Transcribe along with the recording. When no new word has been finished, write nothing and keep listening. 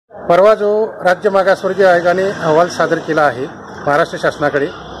परवा जो राज्य मागासवर्गीय आयोगाने अहवाल सादर केला आहे महाराष्ट्र शासनाकडे,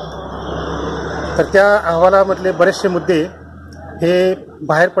 तर त्या अहवालामधले बरेचसे मुद्दे हे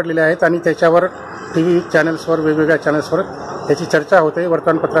बाहेर पडलेले आहेत आणि त्याच्यावर टीव्ही चॅनल्सवर, वेगवेगळ्या चॅनल्सवर त्याची चर्चा होते,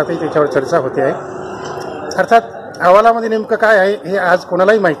 वर्तमानपत्रातही त्याच्यावर चर्चा होते आहे। अर्थात अहवालामध्ये नेमकं काय आहे हे आज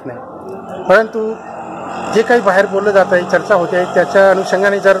कोणालाही माहीत नाही, परंतु जे काही बाहेर बोललं जात आहे, चर्चा होते आहे, त्याच्या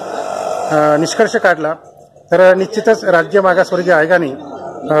अनुषंगाने जर निष्कर्ष काढला तर निश्चितच राज्य मागासवर्गीय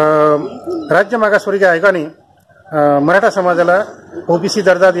आयोगाने मराठा समाजाला ओबीसी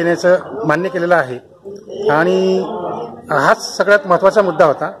दर्जा देण्याचं मान्य केलेलं आहे आणि हाच सगळ्यात महत्त्वाचा मुद्दा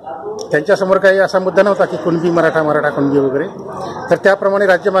होता। त्यांच्यासमोर काही असा मुद्दा नव्हता की कुणबी मराठा, मराठा कुणबी वगैरे, तर त्याप्रमाणे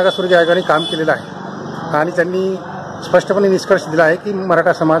राज्य मागासवर्गीय आयोगाने काम केलेलं आहे आणि त्यांनी स्पष्टपणे निष्कर्ष दिला आहे की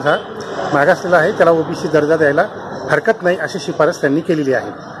मराठा समाज हा मागासलेला आहे, त्याला ओबीसी दर्जा द्यायला हरकत नाही अशी शिफारस त्यांनी केलेली आहे।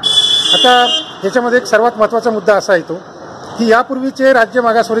 आता याच्यामध्ये एक सर्वात महत्त्वाचा मुद्दा असा येतो की यापूर्वीचे राज्य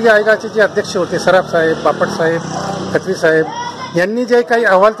मागासवर्गीय आयोगाचे जे अध्यक्ष होते, सराफ साहेब, बापट साहेब, खत्री साहेब यांनी जे काही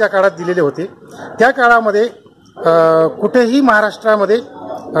अहवाल त्या काळात दिलेले होते, त्या काळामध्ये कुठेही महाराष्ट्रामध्ये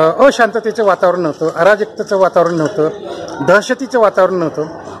अशांततेचं वातावरण नव्हतं, अराजकतेचं वातावरण नव्हतं, दहशतीचं वातावरण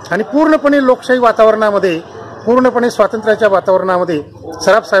नव्हतं आणि पूर्णपणे लोकशाही वातावरणामध्ये, पूर्णपणे स्वातंत्र्याच्या वातावरणामध्ये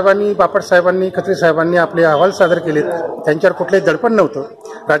सराफ साहेबांनी, बापट साहेबांनी, खत्री साहेबांनी आपले अहवाल सादर केलेत। त्यांच्यावर कुठलेही दडपण नव्हतं,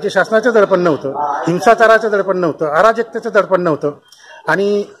 राज्य शासनाचं दडपण नव्हतं, हिंसाचाराचं दडपण नव्हतं, अराजकतेचं दडपण नव्हतं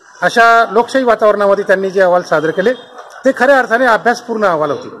आणि अशा लोकशाही वातावरणामध्ये त्यांनी जे अहवाल सादर केले ते खऱ्या अर्थाने अभ्यासपूर्ण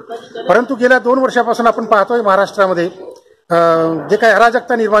अहवाल होते। परंतु गेल्या 2 वर्षापासून आपण पाहतोय महाराष्ट्रामध्ये जे काही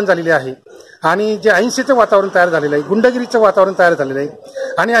अराजकता निर्माण झालेली आहे आणि जे अहिंसेचं वातावरण तयार झालेलं आहे, गुंडगिरीचं वातावरण तयार झालेलं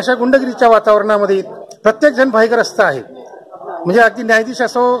आहे आणि अशा गुंडगिरीच्या वातावरणामध्ये प्रत्येकजण भयग्रस्त आहे। म्हणजे अगदी न्यायाधीश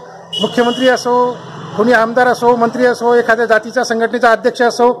असो, मुख्यमंत्री असो, कोणी आमदार असो, मंत्री असो, एखाद्या जातीच्या संघटनेचा अध्यक्ष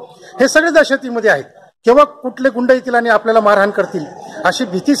असो, हे सगळे दहशतीमध्ये आहेत। केव्हा कुठले गुंड येतील आणि आपल्याला मारहाण करतील अशी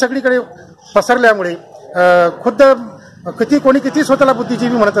भीती सगळीकडे पसरल्यामुळे खुद्द कोणी किती स्वतःला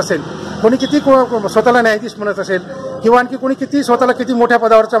बुद्धिजीवी म्हणत असेल, कोणी किती स्वतःला न्यायाधीश म्हणत असेल किंवा आणखी कोणी किती स्वतःला किती मोठ्या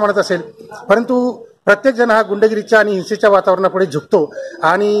पदावरचा म्हणत असेल, परंतु प्रत्येकजण हा गुंडगिरीच्या आणि हिंसेच्या वातावरणापुढे झुकतो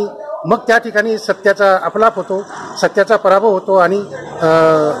आणि मग त्या ठिकाणी सत्याचा अपलाप होतो, सत्याचा पराभव होतो आणि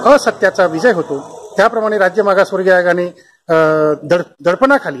असत्याचा विजय होतो। त्याप्रमाणे राज्य मागासवर्गीय आयोगाने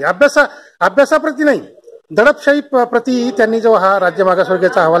दडपणाखाली, अभ्यासाप्रती नाही, दडपशाही प्रती त्यांनी जो हा राज्य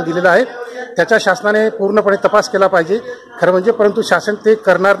मागासवर्गीयाचा अहवाल दिलेला आहे त्याच्या शासनाने पूर्णपणे तपास केला पाहिजे खरं म्हणजे, परंतु शासन ते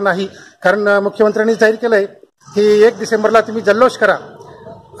करणार नाही। कारण मुख्यमंत्र्यांनी जाहीर केलंय की 1 डिसेंबरला तुम्ही जल्लोष करा,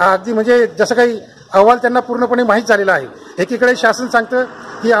 अगदी म्हणजे जसं काही अहवाल त्यांना पूर्णपणे माहीत झालेला आहे। एकीकडे शासन सांगतं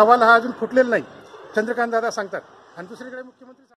की अहवाल हा अजून फुटलेला नाही, चंद्रकांत दादा सांगतात, आणि दुसरीकडे मुख्यमंत्री